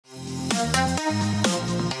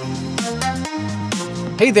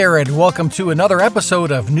Hey there, and welcome to another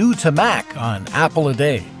episode of New to Mac on Apple a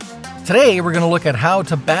Day. Today we're going to look at how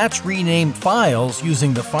to batch rename files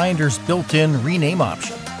using the Finder's built-in rename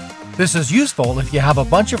option. This is useful if you have a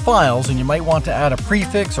bunch of files and you might want to add a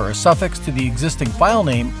prefix or a suffix to the existing file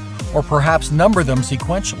name, or perhaps number them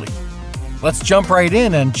sequentially. Let's jump right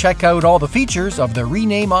in and check out all the features of the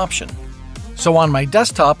rename option. So on my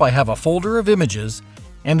desktop I have a folder of images,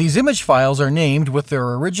 and these image files are named with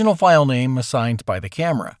their original file name assigned by the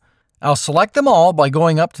camera. I'll select them all by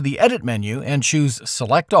going up to the Edit menu and choose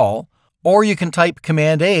Select All, or you can type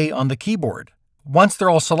Command A on the keyboard. Once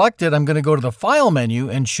they're all selected, I'm going to go to the File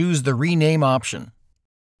menu and choose the Rename option.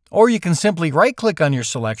 Or you can simply right-click on your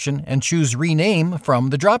selection and choose Rename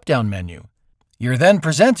from the drop-down menu. You're then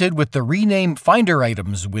presented with the Rename Finder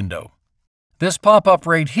Items window. This pop-up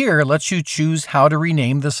right here lets you choose how to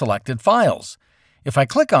rename the selected files. If I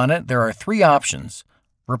click on it, there are three options: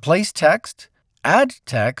 Replace Text, Add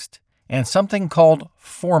Text, and something called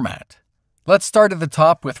Format. Let's start at the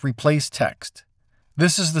top with Replace Text.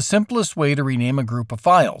 This is the simplest way to rename a group of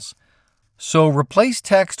files. So Replace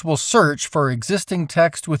Text will search for existing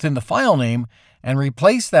text within the file name and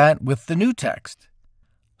replace that with the new text.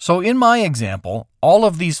 So in my example, all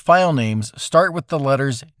of these file names start with the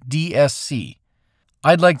letters DSC.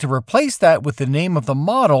 I'd like to replace that with the name of the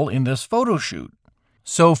model in this photo shoot.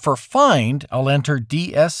 So for Find, I'll enter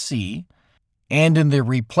DSC, and in the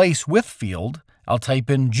Replace With field, I'll type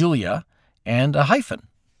in Julia and a hyphen.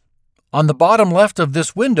 On the bottom left of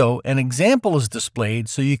this window, an example is displayed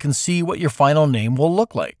so you can see what your final name will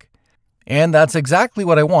look like. And that's exactly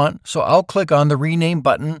what I want, so I'll click on the Rename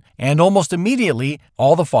button, and almost immediately,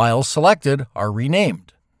 all the files selected are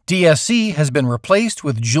renamed. DSC has been replaced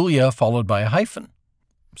with Julia followed by a hyphen.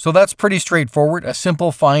 So that's pretty straightforward, a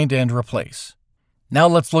simple find and replace. Now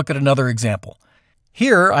let's look at another example.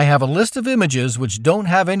 Here I have a list of images which don't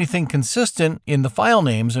have anything consistent in the file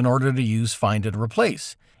names in order to use Find and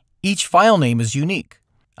Replace. Each file name is unique.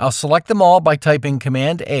 I'll select them all by typing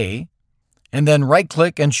Command A, and then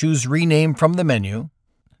right-click and choose Rename from the menu.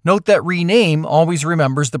 Note that Rename always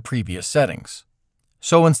remembers the previous settings.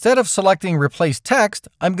 So instead of selecting Replace Text,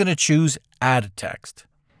 I'm going to choose Add Text.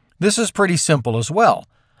 This is pretty simple as well.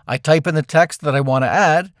 I type in the text that I want to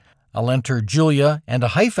add, I'll enter Julia and a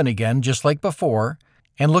hyphen again, just like before,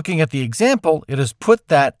 and looking at the example, it has put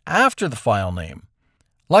that after the file name.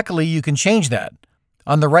 Luckily, you can change that.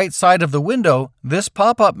 On the right side of the window, this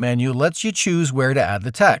pop-up menu lets you choose where to add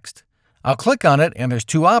the text. I'll click on it and there's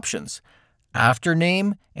two options, After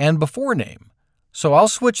Name and Before Name. So I'll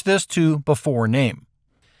switch this to Before Name.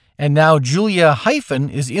 And now Julia hyphen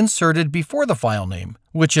is inserted before the file name,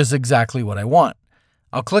 which is exactly what I want.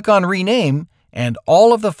 I'll click on Rename, and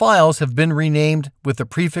all of the files have been renamed with the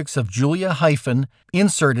prefix of Julia hyphen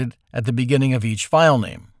inserted at the beginning of each file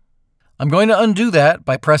name. I'm going to undo that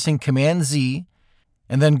by pressing Command Z,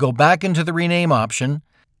 and then go back into the Rename option,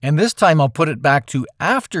 and this time I'll put it back to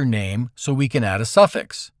After Name so we can add a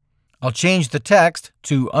suffix. I'll change the text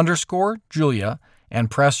to _Julia and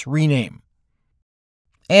press Rename.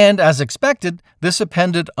 And as expected, this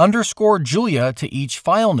appended _Julia to each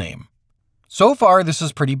file name. So far, this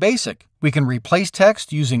is pretty basic. We can replace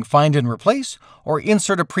text using Find and Replace, or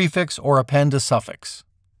insert a prefix or append a suffix.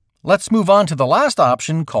 Let's move on to the last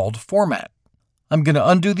option called Format. I'm going to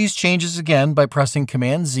undo these changes again by pressing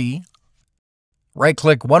Command Z.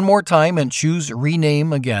 Right-click one more time and choose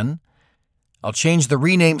Rename again. I'll change the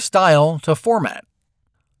rename style to Format.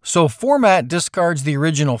 So Format discards the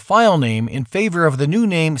original file name in favor of the new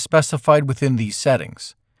name specified within these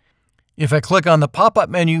settings. If I click on the pop-up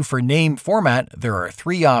menu for Name Format, there are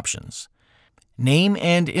three options: Name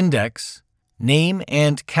and Index, Name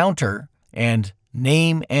and Counter, and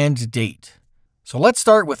Name and Date. So let's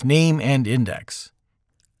start with Name and Index.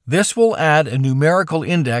 This will add a numerical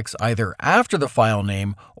index either after the file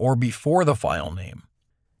name or before the file name.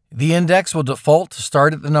 The index will default to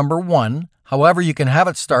start at the number 1, however you can have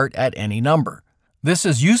it start at any number. This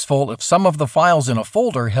is useful if some of the files in a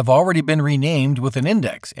folder have already been renamed with an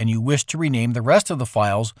index and you wish to rename the rest of the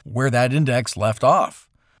files where that index left off.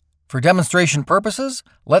 For demonstration purposes,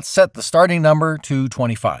 let's set the starting number to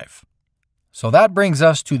 25. So that brings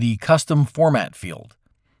us to the Custom Format field.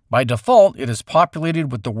 By default, it is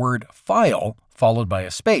populated with the word File followed by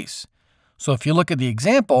a space. So if you look at the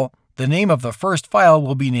example, the name of the first file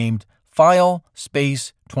will be named File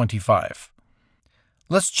Space 25.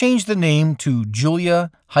 Let's change the name to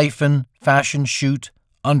Julia-Fashion Shoot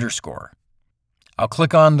 _. I'll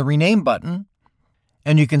click on the Rename button,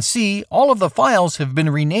 and you can see all of the files have been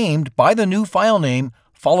renamed by the new file name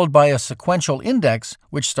followed by a sequential index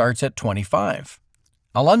which starts at 25.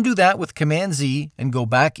 I'll undo that with Command-Z and go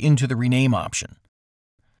back into the rename option.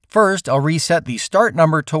 First, I'll reset the start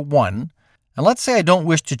number to 1, and let's say I don't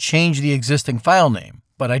wish to change the existing file name,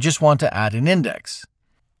 but I just want to add an index.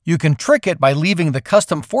 You can trick it by leaving the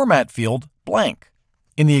custom format field blank.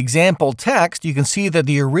 In the example text, you can see that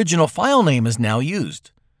the original file name is now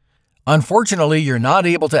used. Unfortunately, you're not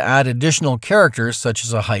able to add additional characters such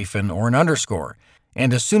as a hyphen or an underscore,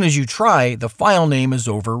 and as soon as you try, the file name is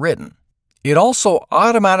overwritten. It also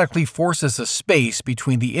automatically forces a space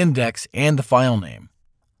between the index and the file name.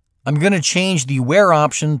 I'm going to change the where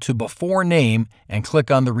option to before name and click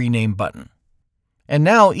on the rename button. And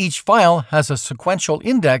now each file has a sequential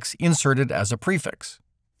index inserted as a prefix.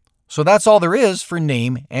 So that's all there is for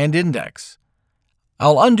name and index.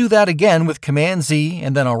 I'll undo that again with Command-Z,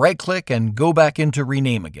 and then I'll right-click and go back into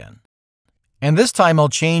rename again. And this time I'll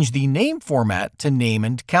change the name format to name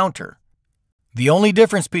and counter. The only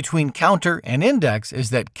difference between counter and index is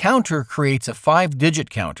that counter creates a 5-digit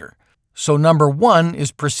counter, so number 1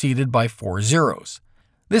 is preceded by 4 zeros.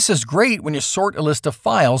 This is great when you sort a list of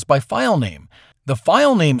files by file name. The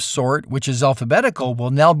file name sort, which is alphabetical, will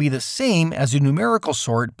now be the same as a numerical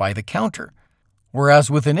sort by the counter.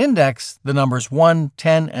 Whereas with an index, the numbers 1,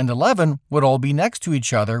 10, and 11 would all be next to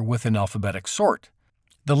each other with an alphabetic sort.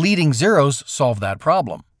 The leading zeros solve that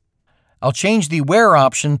problem. I'll change the where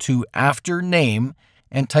option to after name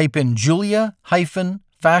and type in Julia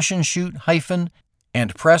Fashion Shoot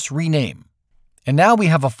and press rename. And now we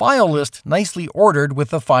have a file list nicely ordered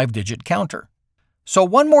with a 5-digit counter. So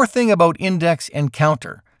one more thing about index and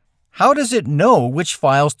counter. How does it know which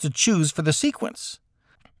files to choose for the sequence?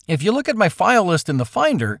 If you look at my file list in the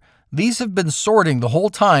Finder, these have been sorting the whole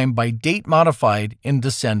time by date modified in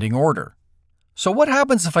descending order. So what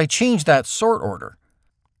happens if I change that sort order?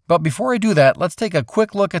 But before I do that, let's take a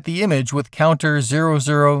quick look at the image with counter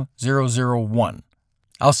 00001.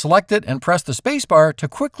 I'll select it and press the spacebar to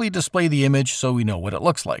quickly display the image so we know what it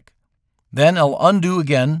looks like. Then I'll undo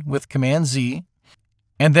again with Command-Z,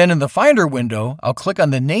 and then in the Finder window, I'll click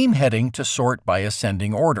on the name heading to sort by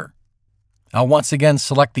ascending order. I'll once again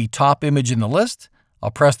select the top image in the list,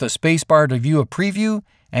 I'll press the spacebar to view a preview,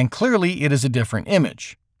 and clearly it is a different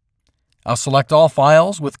image. I'll select all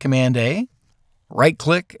files with Command-A,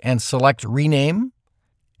 right-click and select Rename,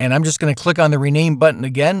 and I'm just going to click on the Rename button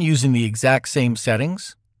again using the exact same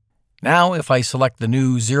settings. Now if I select the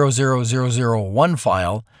new 00001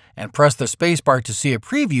 file and press the spacebar to see a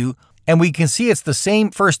preview, and we can see it's the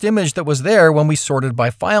same first image that was there when we sorted by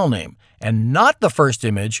file name, and not the first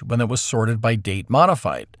image when it was sorted by date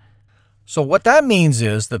modified. So what that means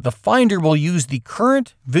is that the Finder will use the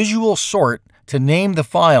current visual sort to name the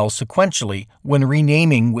files sequentially when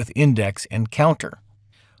renaming with index and counter.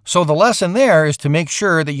 So the lesson there is to make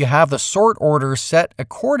sure that you have the sort order set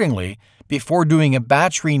accordingly before doing a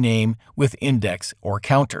batch rename with index or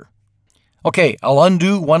counter. Okay, I'll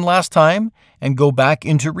undo one last time and go back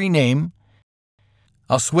into rename.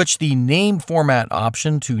 I'll switch the name format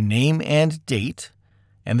option to name and date,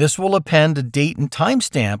 and this will append a date and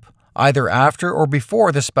timestamp either after or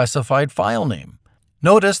before the specified file name.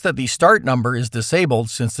 Notice that the start number is disabled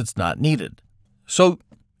since it's not needed. So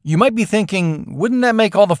you might be thinking, wouldn't that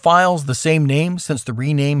make all the files the same name since the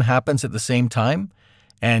rename happens at the same time?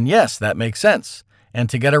 And yes, that makes sense. And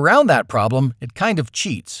to get around that problem, it kind of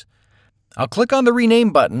cheats. I'll click on the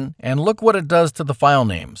Rename button and look what it does to the file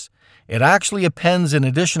names. It actually appends an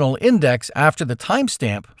additional index after the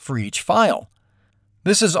timestamp for each file.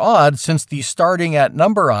 This is odd since the starting at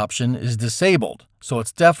number option is disabled, so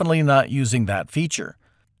it's definitely not using that feature.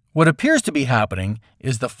 What appears to be happening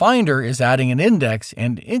is the Finder is adding an index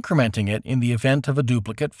and incrementing it in the event of a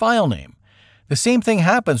duplicate file name. The same thing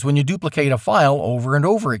happens when you duplicate a file over and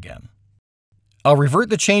over again. I'll revert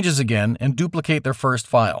the changes again and duplicate their first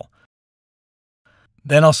file.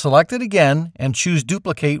 Then I'll select it again and choose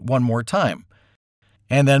Duplicate one more time,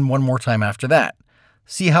 and then one more time after that.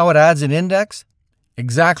 See how it adds an index?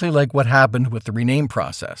 Exactly like what happened with the rename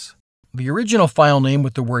process. The original file name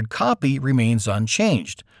with the word copy remains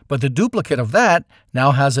unchanged, but the duplicate of that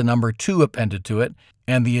now has a number 2 appended to it,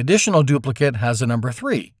 and the additional duplicate has a number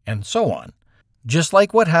 3, and so on. Just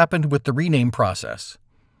like what happened with the rename process.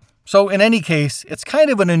 So in any case, it's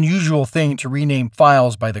kind of an unusual thing to rename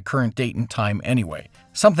files by the current date and time anyway,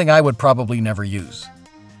 something I would probably never use.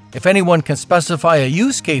 If anyone can specify a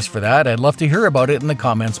use case for that, I'd love to hear about it in the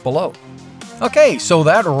comments below. Okay, so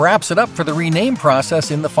that wraps it up for the rename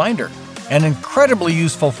process in the Finder. An incredibly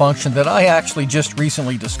useful function that I actually just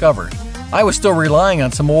recently discovered. I was still relying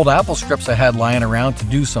on some old Apple scripts I had lying around to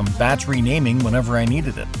do some batch renaming whenever I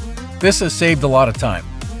needed it. This has saved a lot of time.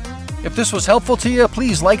 If this was helpful to you,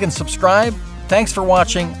 please like and subscribe. Thanks for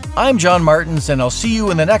watching. I'm John Martins, and I'll see you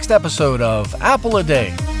in the next episode of Apple a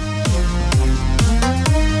Day.